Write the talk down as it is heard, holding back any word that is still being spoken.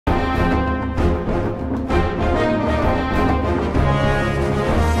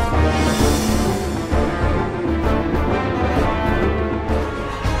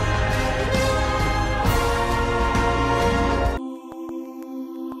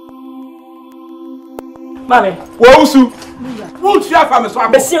Mammy, Wosu. Won't you have a so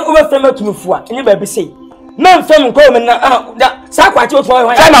I see over from to me for any baby say. Man, film come and that Sakwato for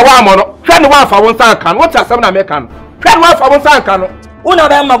one. Try one mono. Try one for one time can. What are some American? Try one for one time can. Una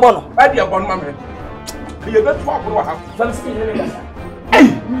da ma bono. Why be a bon mammy? Be a good talk what have. From still.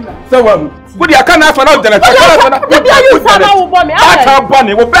 So would you can have another generation? You can't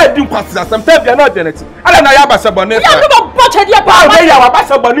bunny will bed do passes sometimes you're not generating. I don't know about somebody. You have butchered your power. They are about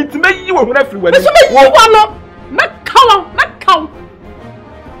somebody to make you everywhere. Not cow.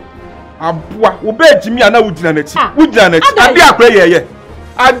 Abua, obey Jimmy and I would Janet. Would Janet? I dear pray, yeah.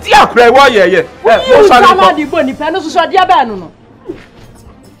 I dear pray, why, yeah. You shall be bunny panels, so dear Bannon.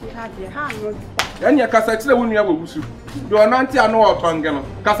 And your cassette when you have a you are not here, no tongue,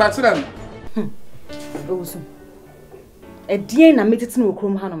 Cassatran. A dear, I made it no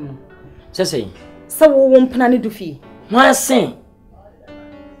crum hanum. Say, so won't plan to fee. Why sing?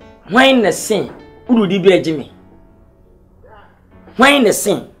 Why in the sing? Who would be a Jimmy? Why in the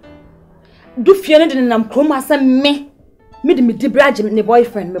sing? Do fear it and I'm chroma some me. Made me debrage me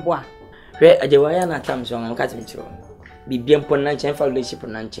boyfriend, me boy. Where a Jawaiana comes on cutting through. Be bien ponanche and foundation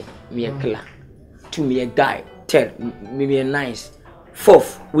ponanche. Me a killer. To me a guy. Tell me a nice.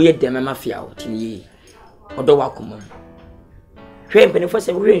 Fourth, we had them a mafia out in ye. Or do wakum. Where penny for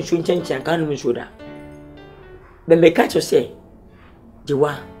some real shooting and can't miss that. Then they catch you say,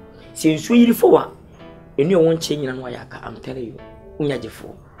 Jawa, since we for you know one change in Wayaka, I'm telling you,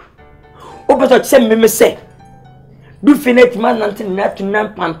 Unyajifo. Oh, but I send me say, do finish man until not to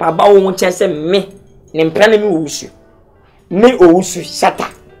nan pampa bow won't chance me, name planning me wusu. Me wusu shatter,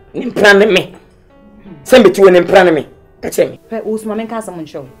 name planning me. Send me to an implaname. Catch me. But who's my Nkansah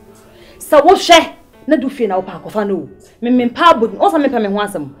show? So what share? Na do fear now park of a no. Me power also me pay me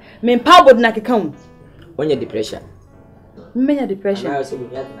wansome. Me power na account. When your depression. Me your depression. I also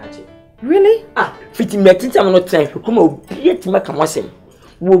be at really? Ah, fitting me tinta no time. Come o be to make wasem.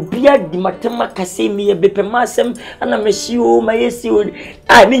 Wo bia di matema kase me be pe masem ana me hio ma yesio.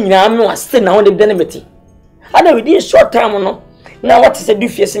 Ah, ni nyina me wase na won de benefit. Ada we dey short time no. Na what is do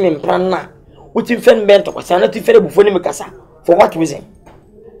fear se me plan na. What you friend bent or not to fair before Mikasa? For what reason?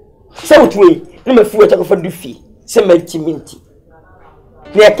 So, what way? No, my food for Duffy. Some minty.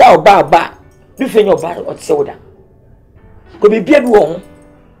 Near cow bar. You fin your bar or soda. Could be beard wrong.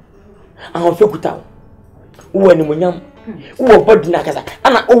 I have felt out. Who any munyam? Who are body nakasa?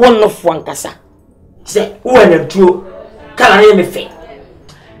 And I one of one cassa. Say, who are them two? Can I me fair?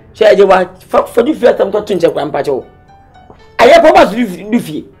 Say, you want for the fear I'm got to grandpa. I have almost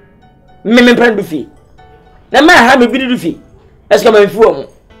Duffy. Me plan Duffy. Na ma ha me bi Duffy. Let's come and form.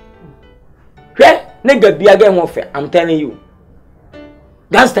 Hwe, nigga bi again won fe. I'm telling you.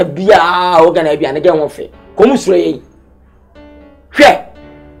 Gangster bia organ bia again won fe. Komu suro yin. Hwe.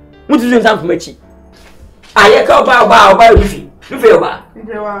 Mutu zun sam fumachi. Aye ka oba Duffy. Duffy oba.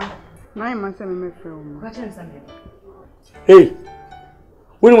 Njewa. Na ima se me fe o. Hey.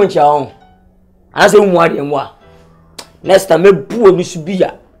 When won cha on. Ase wu ade nwa. Next time me bu oni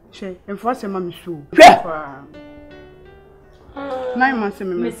subia. She, enforce mama so. Yeah. 9 months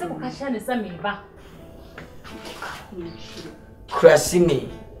me. Me se ko ka share ne se me ba. Krasini.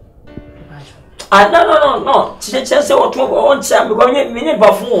 Ah no. Chiche se what on cham because me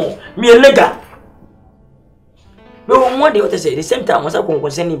ba fun me lega. No one dey what say the same time wasa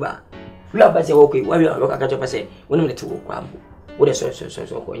kon send ba. We aba say okay, why we look aka chop say woni me to ko ambo. Wo dey so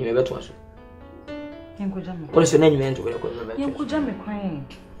ko you be to so. Yenkujame. Wo so na nyime nto ko be. Yenkujame kwan.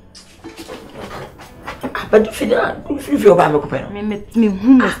 But do feel about me kupeno. Me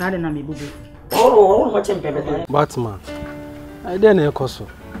hu me sa de na me bubu. Oh, what temper. Batman. I dey na ekoso.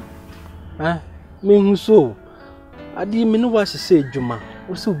 Me hu so. Adi me no wa say djuma.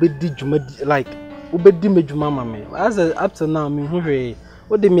 O se obedi djuma like obedi me djuma ma me. As up to now me hu hwe.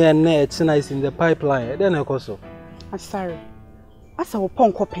 O de me na it's nice in the pipeline. I dey na ekoso. Asare. Asa wo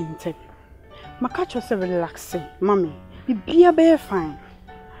ponko painted. Maka cho se relaxing, mommy. Bibia be fine.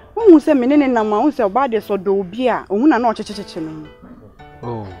 Who say me na ma who say oba de so do obi a ohun na na ochecheche no.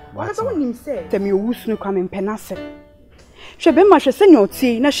 Oh, what do you say? Tell me owusunu kwa me penase. Hwe be ma hwe se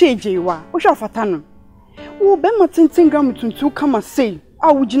nyoti na hwe ejewa. Wo hwe afata no. Wo be ma tintin gram tuntu kama say.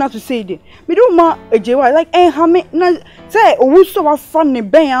 A wo gina to say de. Me do ma ejewa like ha me na say owuso wa fa ne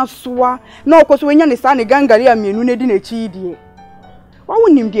ben asoa na okoso wenya ne sa ne gangare a mienu na di na chi die. Wa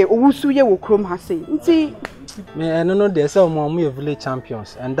wonim de owusu ye wo krom ha say. Nti me I know they say we village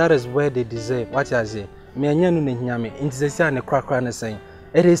champions and that is where they deserve. What I say, me anya no na hia me. Nti say na krakra na saying,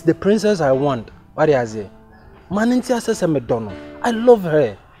 it is the princess I want. What I say, man nti asese me dono. I love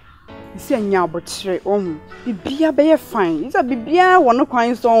her. You see anya abotre bibia be fine. Is a bibia wono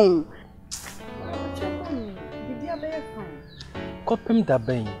kwan so. Akuapem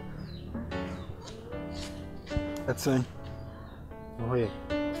Dabeng. That's it. Oh, yeah.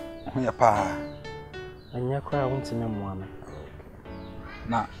 Oh, yeah, pa. And you cry, I want to know one.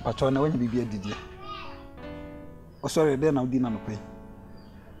 Now, Patrona, when you be a Didier. Oh, sorry, then I'll dinner no pay.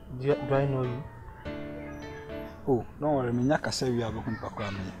 Do I know you? Oh, no worry, Minyaka say we are going to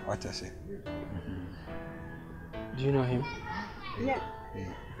cry me. What I say. Do you know him? Yeah.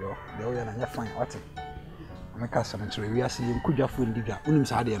 Yo, the way you're fine. What? I'm a customer to we are seeing Kwadwo Diga. Unim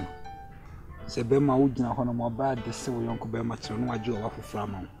Sadian. Say Bema Ujina Hono more bad the so young Bema no Joe for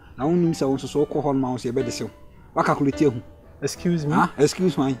Framon. Now unim so so call Hon Mouse a better so. What calculate you? Excuse me?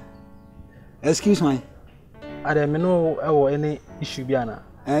 Excuse me. Excuse me. I don't know any issue biana.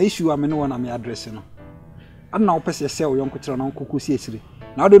 Issue I'm no one I'm addressing. I'm now person sell young Kutron Uncle Kusi.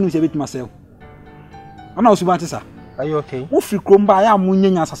 Now don't use a bit myself. I'm not so. Are you okay? Wo free kromba ya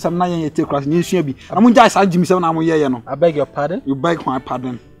munyanya asasam na yen yete class nyesu bi. Amunja isa jimi se na mo ye no. I beg your pardon? You beg my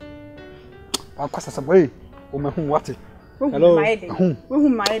pardon. Akwasasa boy, o mehu wate. Hello. We hu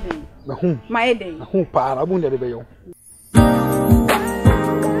my day. My day. Hu para bu ndede be yo.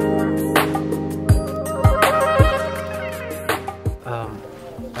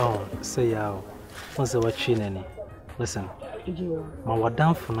 Say yaw. What's the watching any? Listen. My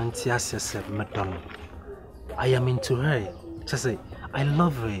wadam for nantias yourself, Madonna. I am into her. Just say, I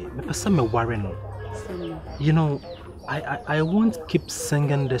love her. Me worrying. You know, I won't keep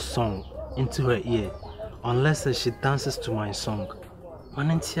singing this song into her ear unless she dances to my song.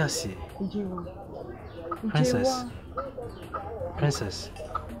 Manentiasi. Princess,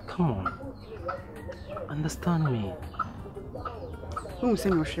 come on. Understand me. Don't say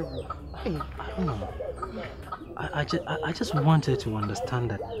no shit. I don't know. I just wanted to understand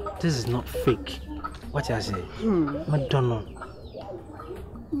that this is not fake. What you say? Madonna.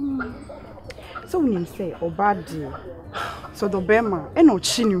 So when you say oh bad deal. So the Bema and no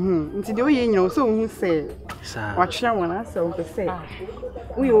chin you until the way you know so who say watch that one I say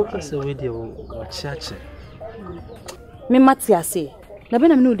we okay. So we do watch church. Me Matia say. Na be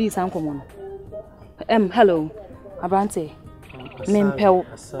na me no di san komo no. Hello. Abante. Mempel.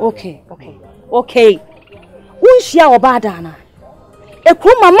 Okay. Unshia obada na.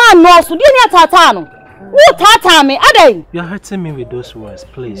 Ekuma man no so di ni atata no. Who tata me adai? You are hurting me with those words,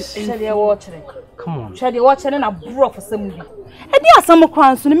 please. Come on. Shall you watch na bro for some movie? E di asam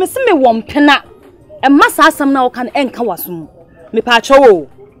kwan so me se me won pena. E masa asam na wo kan enka wasum. Me pa acho.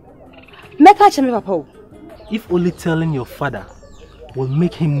 Make a me papa. If only telling your father will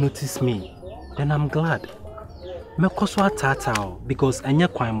make him notice me, then I'm glad. Me koso atata because enya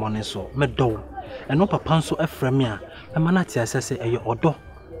kwan money so me do. And no papa so efrem me manati asese e odo.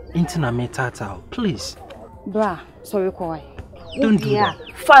 Intina me tata, please. Bra, sorry koi. Don't do that.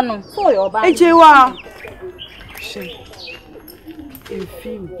 Fano, for your bag. Ejewa. In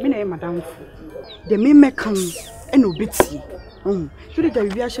film, me na madam fu. The me mekam and obeti. So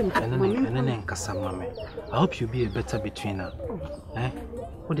that we are shame. And Nkansah mama. I hope you be a better betweener.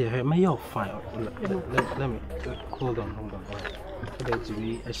 What the hell? May you fine. Let me hold on. That to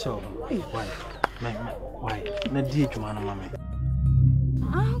be a show. Why? Why? Na di juma na mama.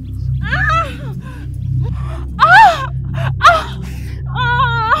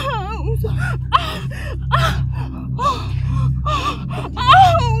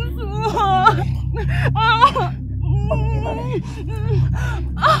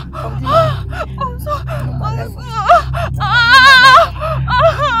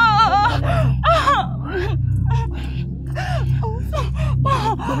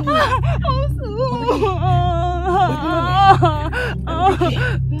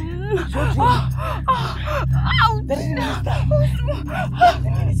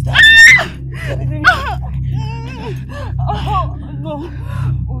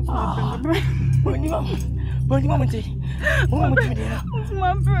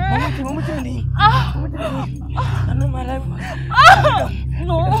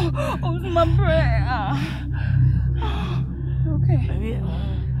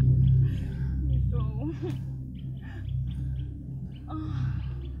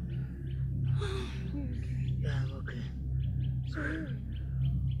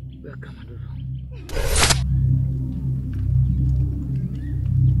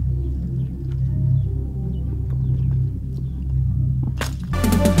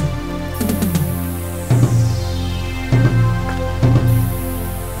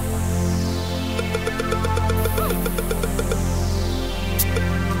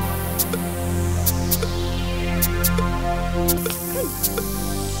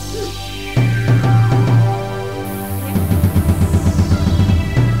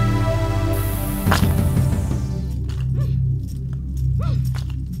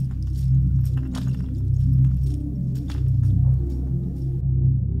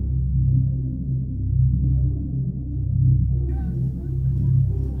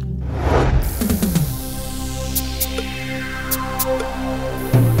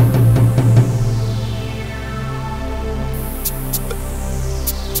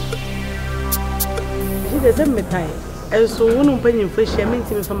 say me tie. And so one penny fresh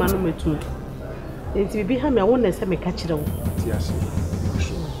means me from anu metu. Enti bi ha me won say me ka kire wo. Yes.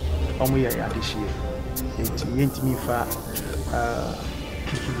 Omo ya this year. Enti me fa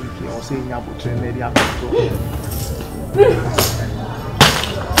kiki o say nya botre na dia botre.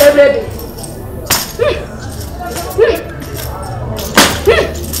 Baby.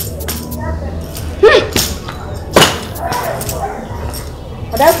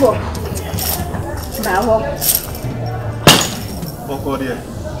 That's what. Now. Boko dia.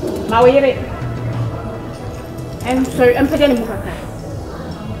 Ma we yere. I'm sorry, I'm putting mu kaka.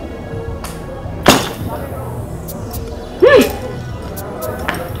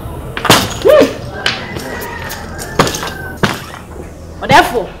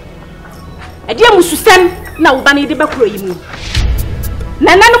 Therefore, a dear Mususem now banny the back room.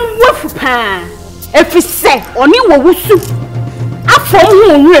 Nananum wafu pa. If we say, only wusu. Up from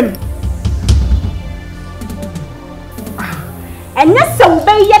room. And yes, so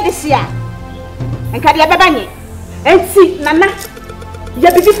obey ya this year. And Kadia Babani. And see, Nana,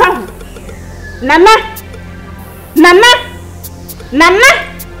 ya baby found. Nana,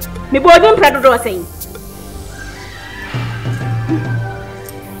 me boarding Prado saying.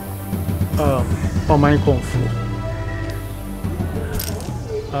 Oh my confu.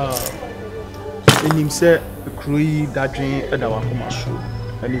 And him said, Cree that dream at our commercial,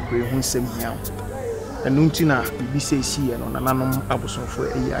 and he create one same young. And Nuntina, be say, see, and on an anum abuson for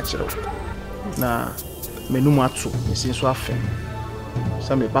a year. Na menumatu, since so often.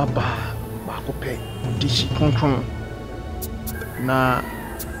 Some baba, bacope, dishi concron. Na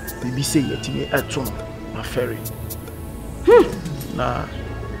be say yet me at home, my ferry. Na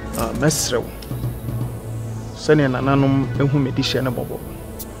mesro. Sending an anum and whom edition a bubble.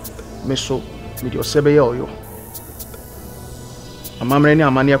 Meso, with your sebe yo. A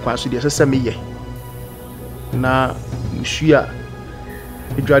mamma mania quasi the semi. Na Mushia,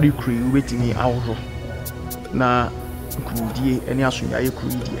 a dready crew waiting me out. Na Crudie, any assume I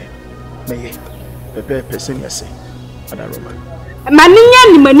crudie. May Pepe person, yes, Ada Roman.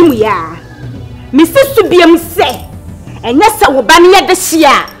 Mania Manuya, Mrs. Subium say, and yes, I will ban yet this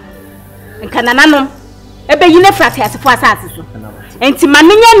year. And Cananano, a bayina flat has a fast answer. And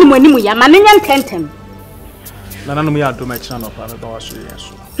Timania Manuya, Manian Tentem. Nanamia do my channel of our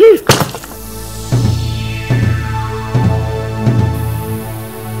serious.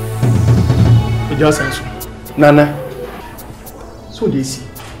 Just answer. Nana. So they see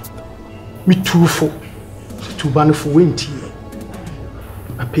me too for to ban for winter.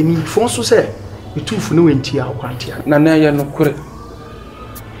 A penny for so say me too for no winter. How can't you? Nana, you no correct.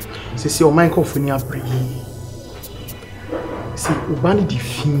 Say your mind company break. See, Ubani the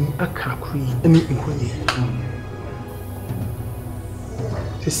film Akan Twi any inconye.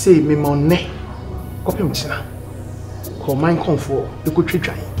 Say me money. Akuapem Twi. Call mind comfort. You could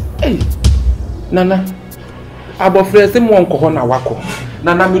try. Hey. Nana, abofre se mo nko ho na wako.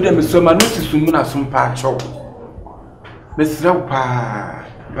 Nana me dem so ma no sisumu na so mpa acho. Me sira pa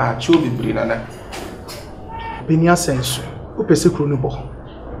ba acho bibiri nana. Benia senso. O pese kro no bo.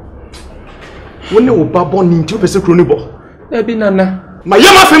 Woni wo ba bo ni nti o pese kro no bo. Na bi nana. Ma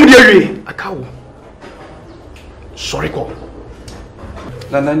yama fam de awie. Akawo. Sorry ko.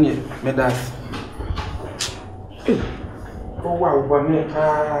 Nana ni me das. Oh wow, bonne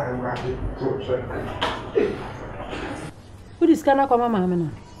Who is Kana Koma Mamma?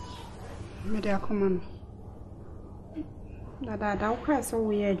 Media common. That cry so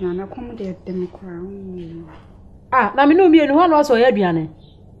weird, and I accommodate them crown. Ah, now me no me one also Ediane.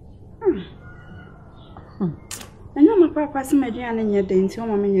 And no, my papa, some Median in your day until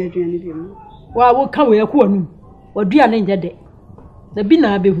Mamma Edian. Why, what can we acquire? Or Diana in your day? The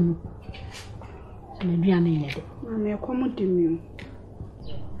Bina Behu. And Diana in your day. I may accommodate you.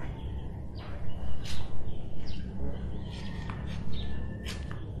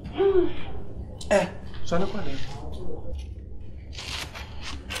 So no kwale.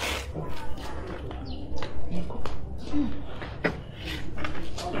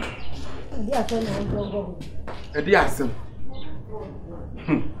 Edi asem.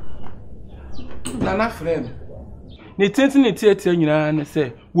 Nana friend. Ne tenti ne tietia nyina ne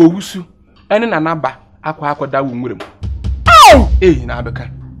se wo wusu ene nana ba akwa wo nwurem. Na abeka.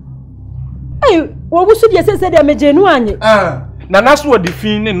 Wo wusu de se de amejenu anye. Nana so de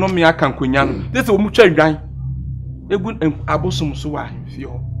fin ne no me Akan Konya no. Dey se wo mutwa dwan. Egu abosom so wa fi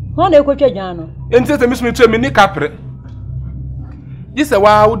ho. Ho na ekotwa dwan no. Enti se misumi tu me ni kapre. Dise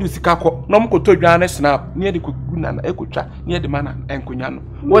wa wo du sika kọ no mkoto dwan na snap ne de kogu nana ekotwa ne de mana enkonya no.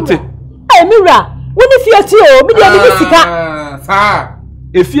 Wote? Mira, woni fi ati o, mi de ni sika. Sa.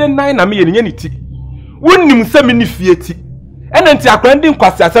 Efie nan na me ye ne ti. Wouldn't send me fieti. And then Akan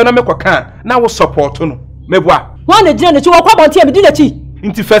Nkwasi asana me kwaka na wo support no. Meboa. One the journey to Akuapem Twi me di chi.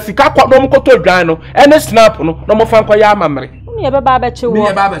 Inti fesika kwado mo koto dwan no. Ene snap no na mo fa nkoya amamre. Me be ba be chi wo.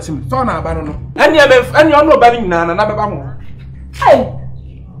 Me ba ba chi. So na aba no. Ene ono ba ni nyina na beba ho. Hey.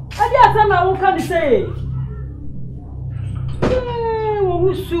 Adi asama wo kan say.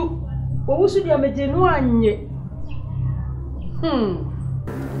 Wo wusu dia meje no anye.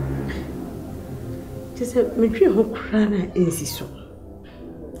 Tese me twi ho kra na ensiso.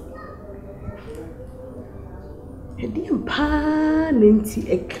 Edi mpa nenti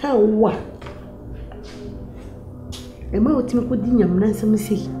eka wa. Ema otime ko di nyam na nsem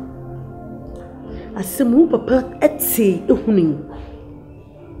sei. Asemu papa etse ehunin.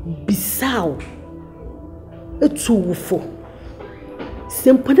 Bisao. Etu wufo.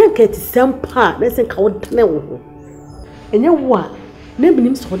 Sempada keti sempa na sen ka wodne wo ho. Enye wo a na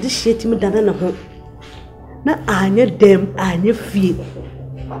binim so de hye timi dana na ho. Na anya dem anya fie.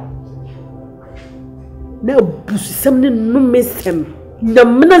 Na busisam ne numesem. Na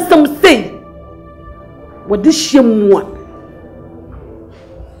menasam sei. Wode hye mu a.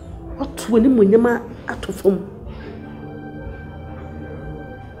 Oto ni munyama atofom.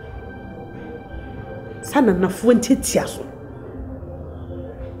 Sana na fuentetia so.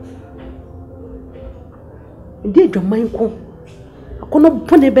 Ndi dwaman ko. Akono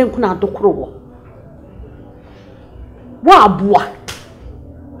bone ben ko na adokoro wo. Wa aboa.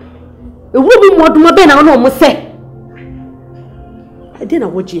 Ewu bi moduma ben na no mo se. Ade na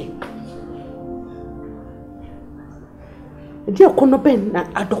woje. Ade akono ben na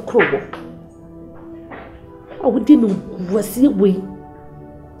adokoro wo. Awudi no wasi we.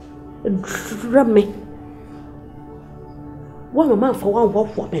 Drame. Wa mama fa wa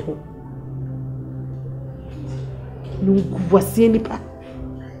wo me ho. No wasi nipa.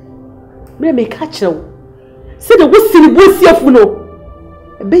 Me catch you. Say the wosini bosi afuno.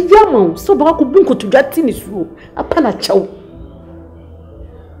 Be yama so ba ko bunko to dwati ni suo. Apana chaw.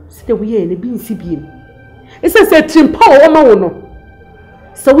 Say the we na bi nsi biem. Ese say trimpa wo ma wo no.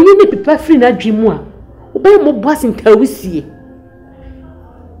 So we ni pipa free na dwemu a. Wo ba mo boasi ntawisie.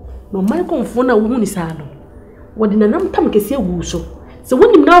 No mai konfo na wo hu ni sa no. Wo de nanam tam kese awu so. So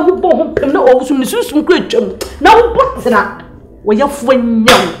when you now who bought him no also in the system great now what's that? Where you're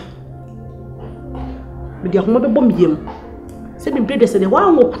young with your mother bomb him. Send him play said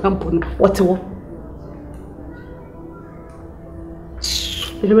one more campon, what to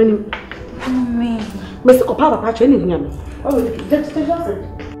me. Mr. Opapa patch anything. Oh, that's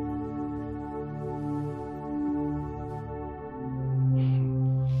the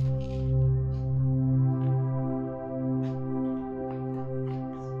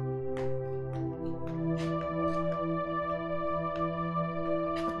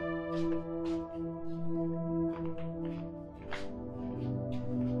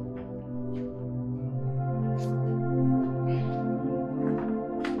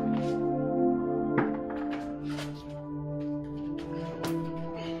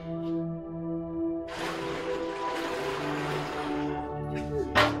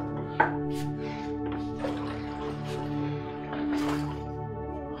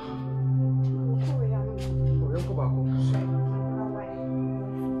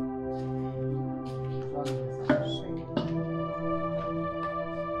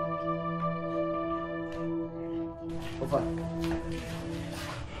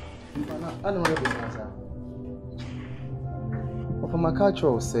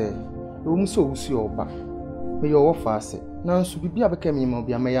Culture say, "You so see your back. May your fast. Now, so be a became him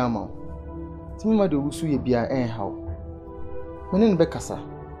be a mayama. Timmy, do you be a how? When in Becassa,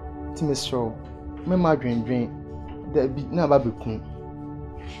 Timmy Straw, my margarine drain, there be no baby coon.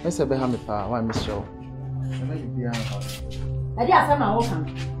 Mr. Behamipa, why, Miss Straw? I did some walk.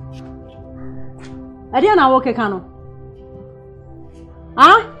 I didn't walk a canoe.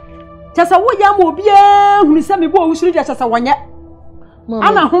 Ah? Just a wood yam will be who sent me boy who just a one yet.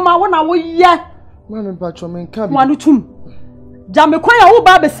 Ana homa wona wo ye mama pacho men ka bi wanu tum jame kwaya wo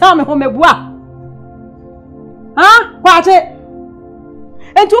ba be sam ho mebua ha kwate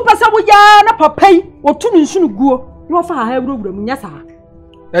entu pesa wo ya na papai wo tum nsunu guo na wo fa ha awurawura mu nya sa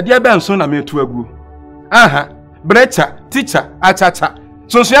e de be nso na metu aguo aha brecha teacher achacha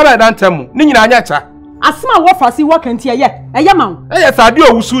sonso ya ba dan temu ni nyina anya cha asema wo fa si wo kanti eye ma wo eye sa de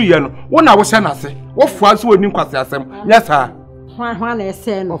owusu ye no wo na wo hye na se wo fua so oni nkwase asem nya sa Hwa na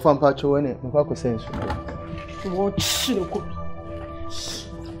ese no. Ofa mpacho wene mpa ko sense. Wo chiro ko.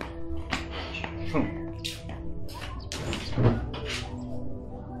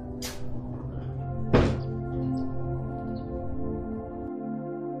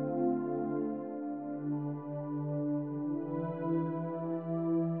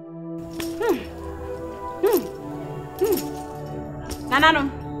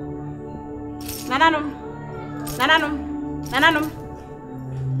 Nananom.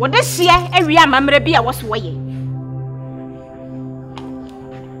 What this year, every year, Mamma Bia was way.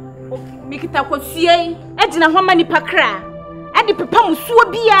 Make it a cossier, Edna Homani Pacra, and the Papa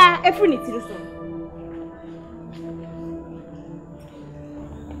Suabia, every little so.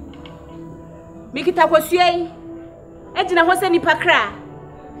 Make it a cossier, Edna Hosani Pacra.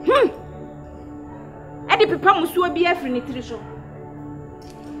 And the Papa Suabia, every little so.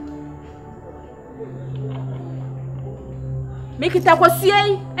 Make it a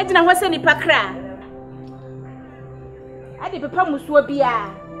cossier, Edna Hosani Pacra. And the Papa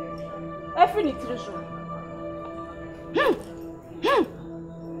Musuabia. Every little so.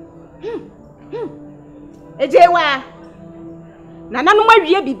 Ejewa. Nana no ma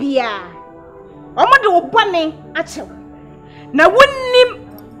wie bibia. Omo de wo bone achew. Na wonnim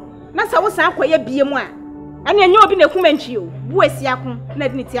na sa wo san akoye bie mu a. Ane anya obi na kumantwi o. Bu asi akon na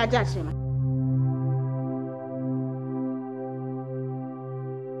de ne ti aja ahye no.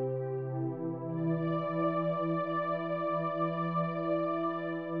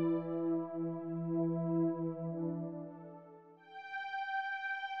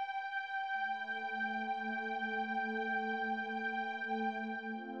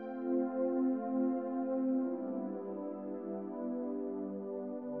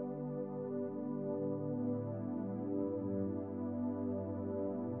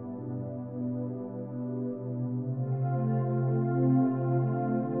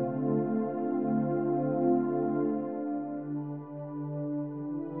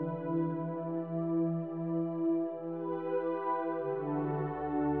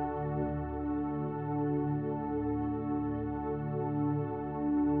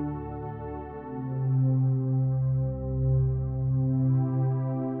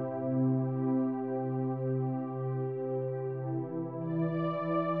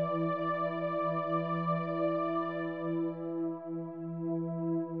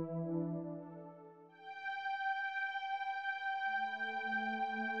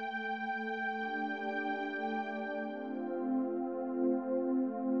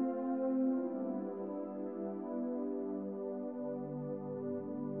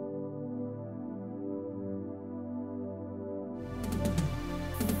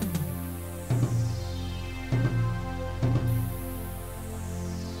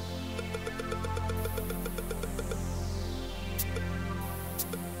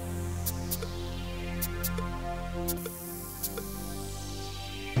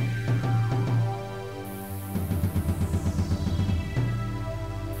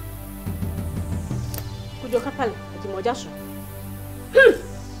 Kujo kapale atimoja so.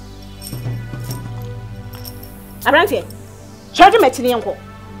 Abrante. Charge metini yanko.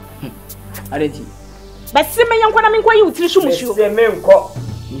 Areti. Basi me yanko na me nkwa yi utiri so mushuo. Se me nko.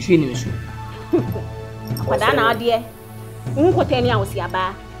 Mushuo ni mushuo. Akwada na ade. Nkote ni a wosi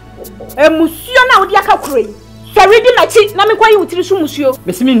aba. Emusuo na odi aka kuro yi. Sari di machi na me nkwa yi utiri so mushuo.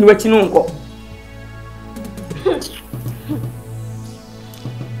 Besi me nwachi no nko.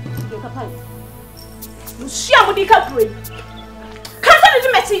 Shia mudi ka kure. Kasa ni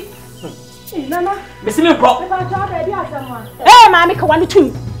meti. Nana, besi me ko. Maami ka wani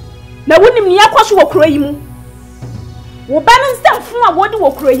tun. Na wonim ni akwaso wo kure yi mu. Wo ba no nstamfo a wodi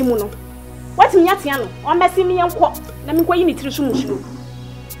wo kure yi mu no. Watimi atia no, o mesi mi yenko na mi nko yi ni tiri so musuo.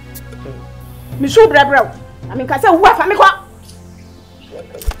 Mi shu brabra. Na mi ka se wo afa mi ko.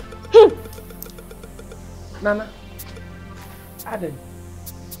 Nana.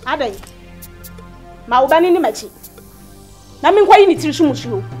 Adai. Ma ubani ni machi. Na mi nkwa yi ni tiri so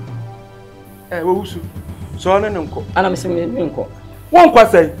musuo. Wo wusu. So ne nko. Ana me se me nko. Won kwa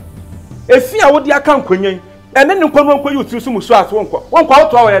sai. Efi a wodi aka nkwanyen. Ene ne nko no nkwa yi utiri so musuo aso nko. Won kwa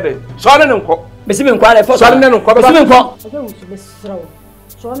woto awo ye de. So ne nko. Me se me nko ala fo. So ne nko. Me se me nko. Ade wusu be srawo.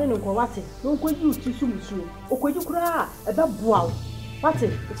 So ne nko wate. No nkwa yi utiri so musuo. Okwaji kura e be boa wo. Wate,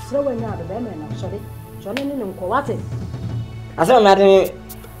 srawo nya ade be me na sori. So ne nko wate. Asa me ade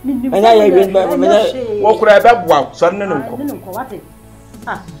anya ya gbe ba me wo kura ebe boa so ne nko. Ne nko wate.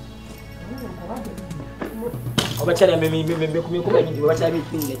 Ah. Oba chere me ko ba ni oba chere me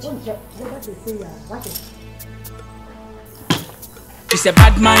pin lechi. It's a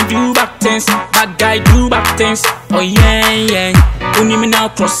bad man do back things, bad guy do back things. Oh yeah. Only me now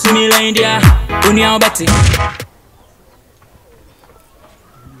cross me line there. Only how better.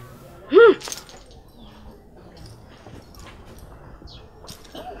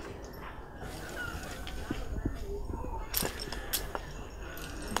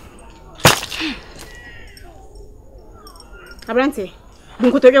 Abrante,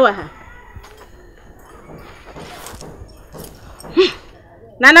 bunkotoje wa ha.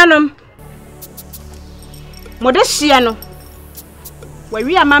 Nananom. Modeshia no.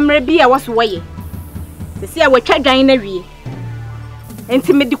 Wari amamre bi a waso waye. Sesi a watwa dwan na wie.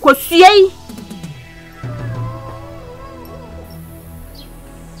 Enti me de kosue.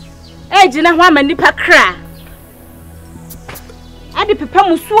 Ejina ho amani pa kra. Ade pepa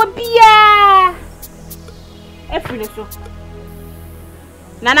musuo bia. Efiri so.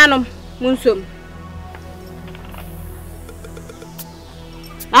 Nananom munsom.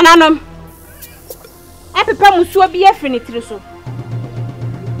 Nananom. Pepa musuo bia efiri tiri so.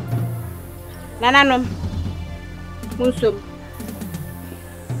 Nananom munsom.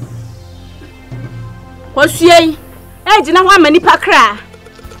 Kosue. Ejina ho amani pa kra.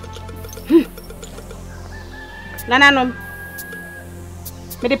 Nananom.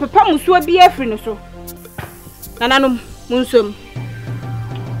 Me de pepa musuo bia efiri no so. Nananom munsom.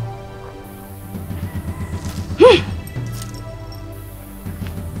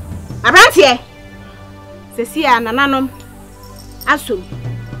 Abrantie. Sesia nananom asom.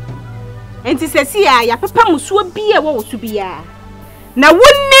 Enti sesia ya pepa musuo bia wo so bia. Na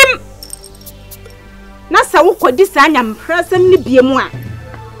wonnim. Na sa wo kodi sa anyamprasem ni bia mu a.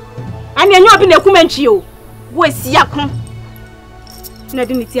 Ani enyo obi na kumanchi o. Wo esia kon. Na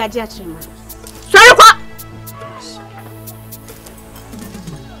de niti age a chema. Sorry kwa.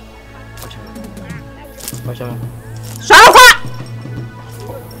 Sorry kwa.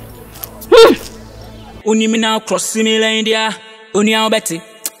 Unimina cross me line there. Unia Betty.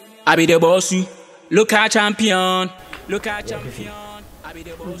 I be the boss. Look at champion. Look at champion. I be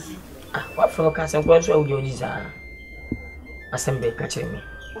the boss. What for Nkansah so you desire? Assemble catch me.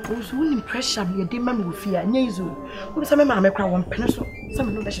 So when pressure me dey mam go fear nyezo. Wo say me ma me kra won pene so. Say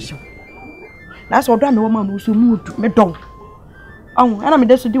me no be hyehyem. Na so do me wo ma no so mu me don. Ahun ana me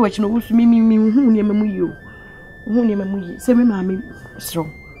dey so di wachi no wo so mi hu ne mamu yi o. Hu ne mamu yi. Say me ma me sro.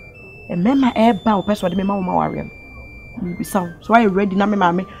 E mema e ba o person de me ma wo ma ware. Me bi sound. So I ready na me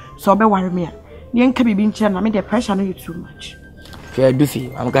ma me so be ware me a. Ne nka bibi nche na me the pressure no too much. Fair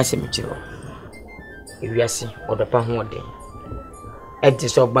dufi am ga se me chiro. Ewiase odopa ho odin. Edi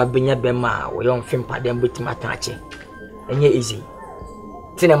so ba benya be ma wo yon film padem betima tache. Enye easy.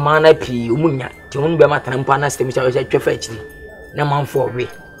 Tina mana pi umunya ti hunu be matana mpa na system cha twa chiri. Na manfo we.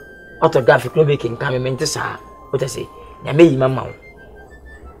 Autographic no making come mente sa. What I say? Na me yi mama wo.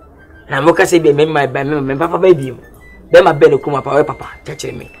 Na mo ka se be me papa ba bi. Be ma be no kuma pa we papa cha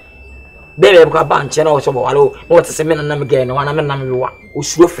chiri me. Be ko ba nche na wo so bo walo. What say me na me ge no wana me na me wa.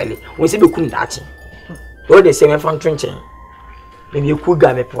 Osuro fele. Wo se be kun daachi. O de se me fan twenchen. Me ku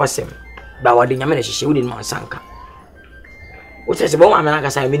ga me posem. Ba wade nyame na hihye wudi man sanka. O se bo ma me na ka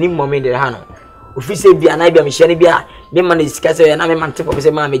sa me ni mo me de ha no. Ofise bia na bia me hye ne bia me man discuss ya na me man te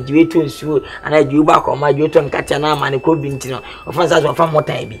se ma me jiwe to nsuo ana jiwe ba ko ma jiwe to nkata na ma ne ko bi ntino. Ofansa so fa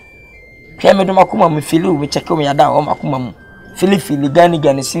motan bi. Hwe me do makoma me feel we check me ya da o makoma mu. Fili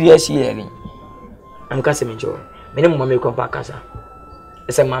gani serious here. Am ka se me jo. Me ne mo me ko pa kasa.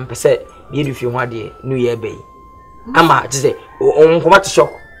 Ese man pese bi du fi ho ade New Year bay. Ama tise on come to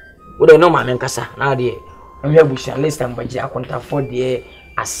shock. We don't know my Nkansah now there. I'm here bush and list time but I can't afford the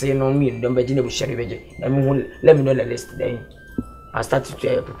ase no me don't be jine bush beje. Let me know the list then. I started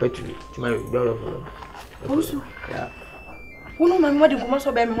to prepare to my daughter. Also, yeah. Uno my mother come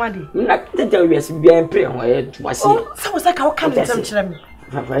so be me wade. Na tell we be am pray on here to wase. Oh, so was like how come them chira me.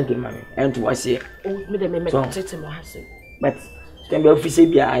 Frank mommy and to wase. Oh, me dem me treat me house. But can be office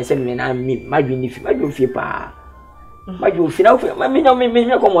be I send me na me my fi pa. Maju final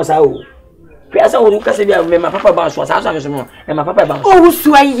me como sa o. Pesa o nunca se via me ma papa ba so sa me so no. E ma papa ba. Oh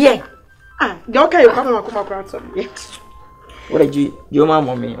so aye. Ah, de okay you come akoma kwat so. What did you ma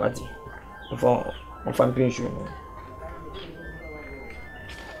mommy what? For pension.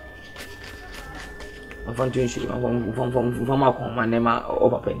 For pension for ma ko ma ne ma o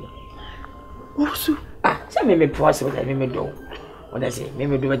papa ni. Oh so. Ah, say me post what me do. What I say? Me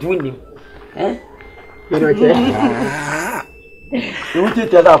do but win him. You know what? You want to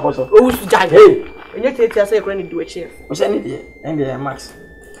tell that person? Oh, hey! And you tell us you're going to do a chef. What's anything? And the Max.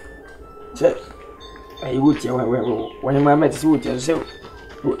 Chef, I would tell when you met you tell yourself.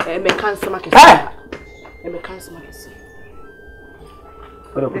 I'm a cancer market. I'm a cancer market.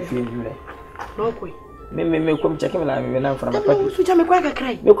 What a feel you there? No, quick. Me come check him like me from a paper. So, I'm quite a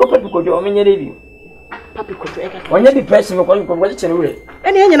cry. You come because you're on your radio. Papi, when you're depressed, you're going to watch it away.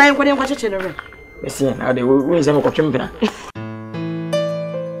 And then I'm going to watch it away. Listen, how they will win some champion.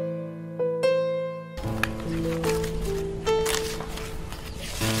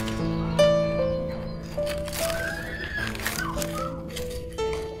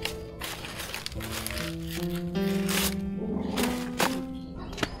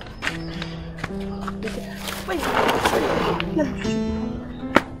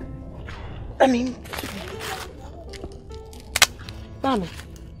 I mean, Mama,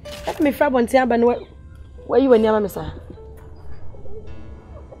 let me find one time, but where you and your mamma, sir?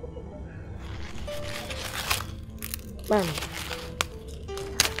 Mama,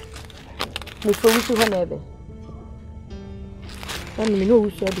 before we see her neighbor, let me know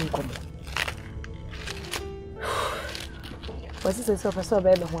who's your income. Was this a so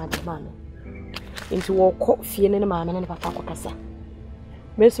baby who had mammy? Into all coffee and a mamma and papa cassa.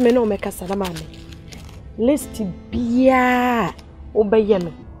 Miss me no make us a mammy. List beer. Obey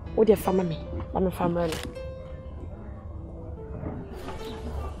me, or your family, I'm a family.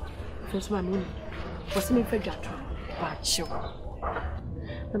 First, my moon was me for Jatra, but sure.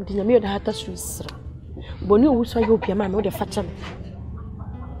 I'm the mere heart of Swiss. Bonnie was I hope your man or the fatcher.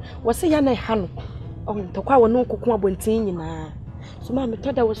 Was a young hand on to quite no cocoa bunting. So, Mamma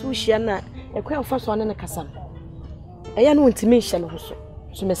thought I was Wishiana, a quail first one in a cassan. I am no intimation also,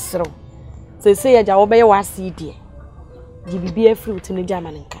 so Miss Row. So say I obey was see dear. Give be a fruit in the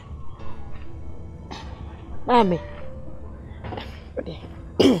Germanica. Mammy.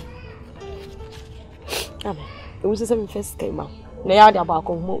 Mammy, it was a 7 first came out. They are the bark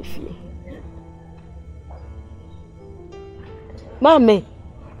of Mofi. Mammy.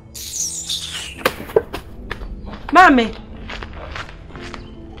 Mammy.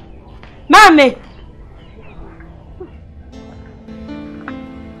 Mammy.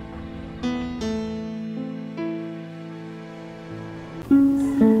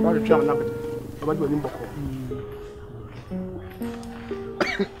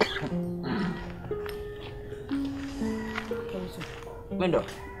 Window.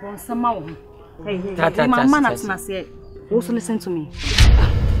 Hey, my man has not said. Also listen to me.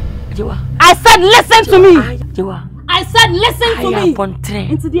 I said listen to me. I said listen to me.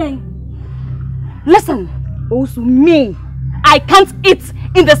 Into the end. Listen. Also me. I can't eat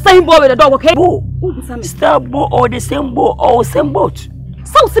in the same bowl with the dog, okay? Star boat or the same boat or same boat.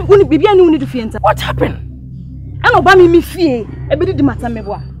 So simple, baby, I need to fear. What happened? I know about me fear. Everybody the matter me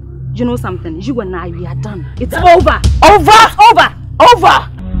boy. You know something? You and I, we are done. It's over. Over.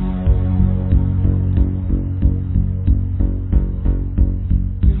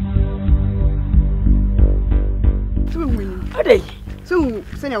 So,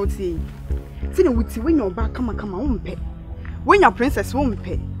 send out see. See the witty when you're back, come on, pet. When your princess won't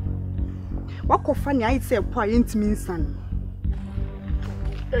pay. What could funny I say, poor intimate son?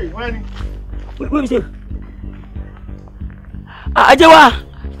 Hey, when? What is it? Ajawa!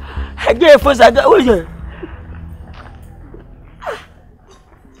 I gave us a go.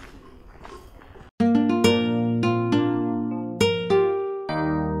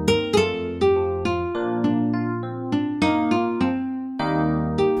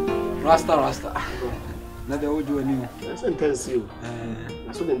 Rasta. Let the old you and you. That's intensive.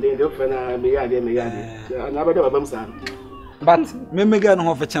 I saw them there for me. And I better have some. But me get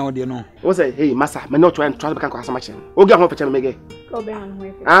no for channel, you know. What's say, hey, Massa, me not trying to become so much. Oh, get home for channel, Megay. Go behind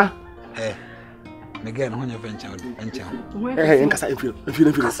me. Ah, eh, me get on your venture and channel. Hey, Nkansah, if you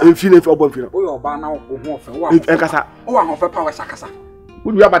oh, banner, Nkansah, oh, I'm for power Sakasa.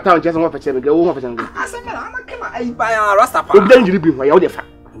 Would you have a town just one for channel? Go over channel. I buy a Rasta. Oh, then you be why you're the fat.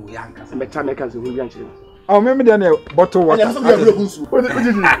 I'm a time I can't see. Oh, maybe then a bottle water.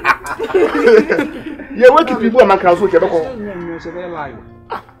 You're working people, man, can switch your bottle.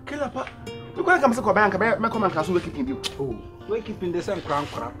 Kill up. You can't come to the bank, my command castle keeping you. Oh, we're keeping the same crown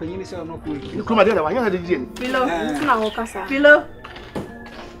crap. You say, no, you come again. I had a gin. Below, below.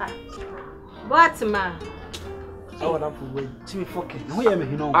 What, ma? I would have to wait to be fucking. No,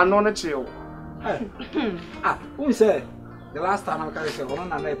 you know, I'm not a chill. Ah, who said? The last time I carried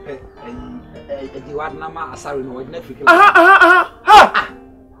on and I pay a word number Asare no African.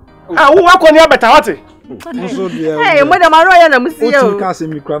 Who walk on your better? Hey, Madam Royal, I'm seeing you. Can't see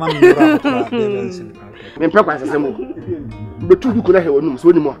me crying. I'm prepared as a move. But two could have no so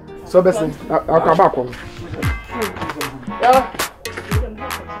anymore. So, best I'll come back on.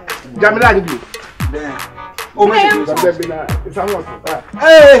 Jamila,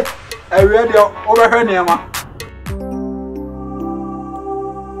 hey, I read your over her name.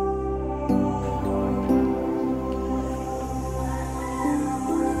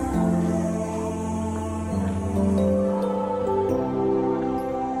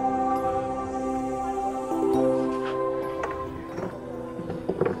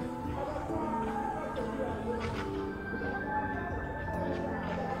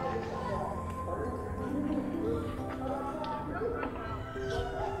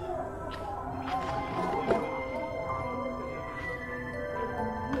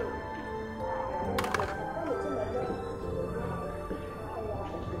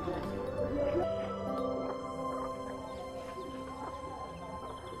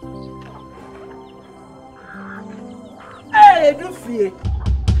 do fear.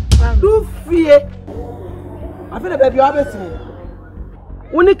 Do fear. I feel baby you have seen.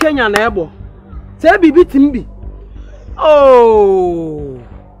 Only Kenya na ebo. Say bibi timbi. Oh.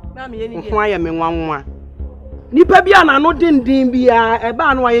 Na me yeni. Ho aye me nwanwa. Nipa bia na no din bia e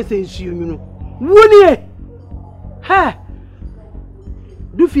ba no aye sensuo nyu no. Woni e. Ha.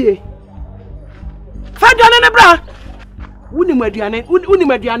 Du fie. Faduane ne bra. Woni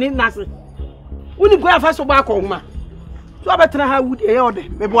maduane nase. Woni go afa so ba ko homa. So abetra ha wudi e yode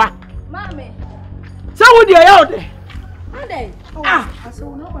me boa. Mame. Sa wudi e yode. Ade. Ah,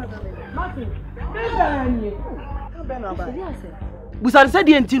 aso no ba ba. Mate. Bebanye. Be na ba. Busa se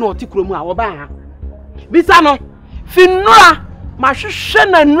die enti no tikromu a wo ba ha. Bisa no. Finura ma hwehwe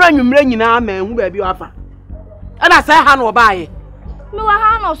na nura nwumre nyina ma hu ba bi afa. Ana se ha no ba ye. Me wa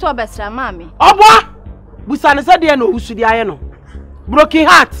ha no so besra mame. Obo. Busa ne se die no usudi aye no. Broken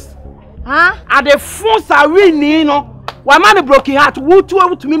heart. Huh? Ade fun sa wini no. Wa ma ne broken heart.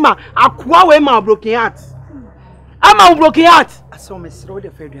 Wutu to me ma akwa we ma broken heart. Ama broken heart. Aso me sro de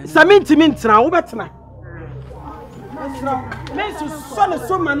feduan. Saminti mintra wo betena. Me so ne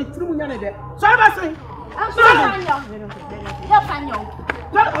so mani trimu nya ne de. So ba se.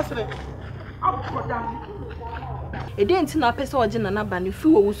 E didn't na pesa oje na na ba ne fi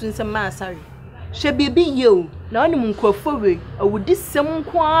wo wusu nsem ma Asare. Hwe bibi ye o. Na oni mu nkofo we, awudi sem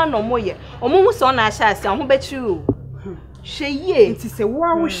nko an no moye. Omo hu so na ahya ase ho bechi o. Hwe ye. Nti se wo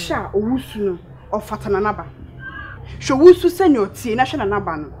a wo hya owusu no, ofata na na ba. Hwe wusu se ne otie na hwe na na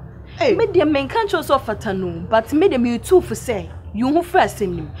ba no. Me de men kan cho so ofata no, but me de me tu for say. You who first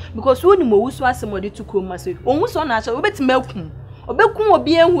him because when you move so as somebody to come, say, almost on us, obey Melkum, obey Kum or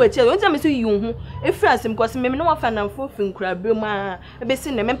be who a tell you, say you who, if first him, because me no fan and for fin crab, Bruma, a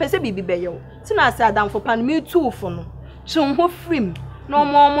basin, and Pessa be bail. Tina sat down for pan me too for no. Chum who free, no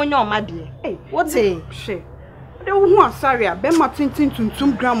more money, my dear. Hey, what's a she? They won't sorry, I bet my tintin to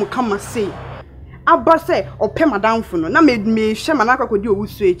some gram will come and say. Abba say, or pay my down for no, na made me share my naka could do with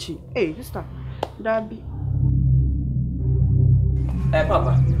switchy. Hey, just that be.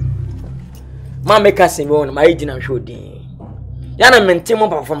 Papa. Mama kasi me won ma yina hwodi. Ya na mente mo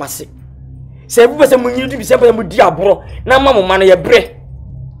performance. Se bu se munyi du bi se mu di aboro na mama ma na ye bre.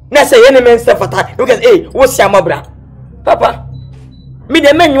 Na se ye ne men se fata because wo sia mabra. Papa. Me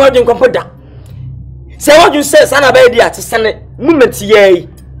de menyu odun kompoda. Se wodun se sana ba di ati sene moment ye.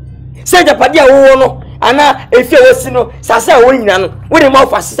 Se japade a wo no ana efi wo si no sase a wo nyina no wo de ma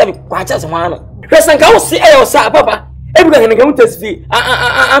ofa sese bi kwa cha se ho ano. Hwesanka wo si e wo sa papa. Ebuka hene mu tasfi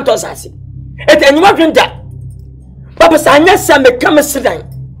anto sase et anyuma dwenda papa sa anya sa me kam sedan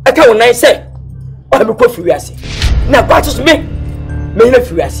aka wonan se o me ko fi wiase na kwacho me na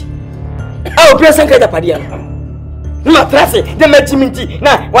fi wiase a obi san ka da pade ya na trase de majiminti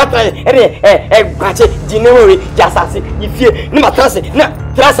na watra kwache dinewore jasase ifie na matrase na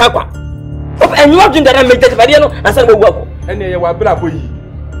trase akwa papa anyuma dwenda na me da pade no ansa mo buako ene ye wa bra boyi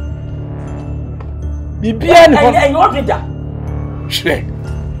bibia ni ho en odida hwe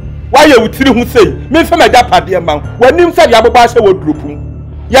wa ye wutiri hu sei me fa maja pade ma wanim fa dia boba hye wo dropu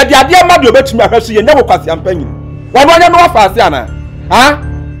ye dia dia ma de obetimi ahweso ye nya wo kwase ampanyi wa no anya no fa ase ana ha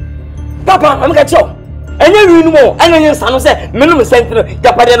papa am ka cho enye wi nu mo anya nsa no se menum sentro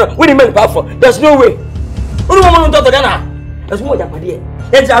dia pade no we ni men pa for there's no way unu mo no to na there's mo dia pade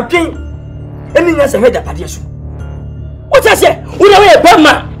e ja twin eni nya se he dia pade so what I say we dey be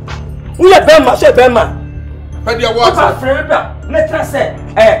ma we are Bema, say Bema. But your water, friend, let's say,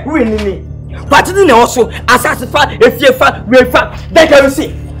 we need. But you know, also, assassin, if you fat, we fat, they can see.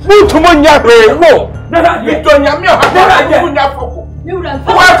 Move to Munya, no, never get on your milk, never get on your focal. You don't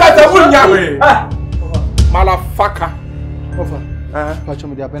cut a Munya, Malafaka. Over, Pacho,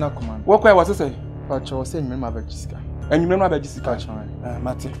 with the Abena command. What was to say? Pacho, send me my Jessica. And you remember Jessica,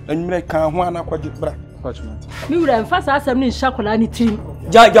 Matty, and you make one aquatic bra. You would have fast as a new Shakolani team.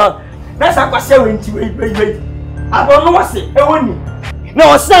 Jaja. That's how I say wait. I don't know what's it.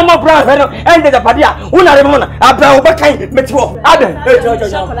 No, some more brown and the Padia. Una remona. I brown back metro. Adam.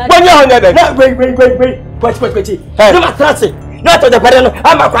 When you're on there, wait. Wait. Never trust it. Not to the Padano.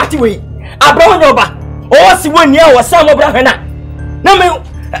 I'm a party way. I brown over. Oh, see 1 year or some more brown. No, me,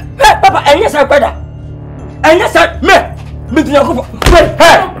 Papa, and yes, I better. And yes, I me. Hey,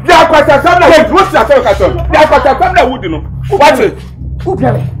 they are quite a family. What's that? They are quite a family. Would you know? What's it? Who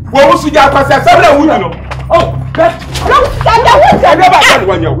play? What was the Nkansah family? Would you know? Oh, I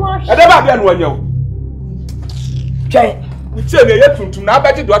never done one year. Jay, we tell me yet to now,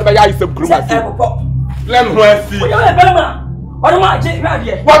 but you do what I used to grow. Let me see. What am I doing?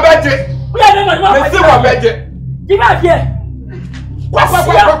 What about it? We are not going to give out here. What's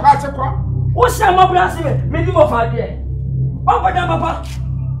your brother? Maybe more 5 years. Papa da papa.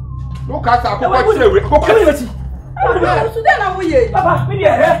 No ka sa akoko tire we. Akoko tire ti. Sudan na wo ye. Papa, me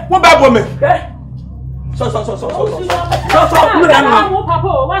dey. Wo ba bo me. So. Wo da na. Wo papa,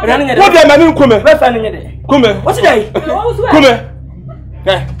 wo dey ma ni nkume. Me fa ni nyede. Kume. What is that? Kume.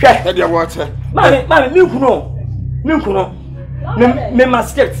 Hwe, dey water. Mami, mi nkuno. Me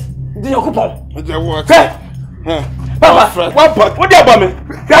masket. Di okupon. Dey water. Papa, wo dey ba me.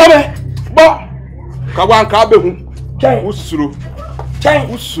 Ka me. Bo. Ka wan ka be hu. Chai. Usuro. Chai.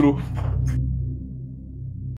 Usuro.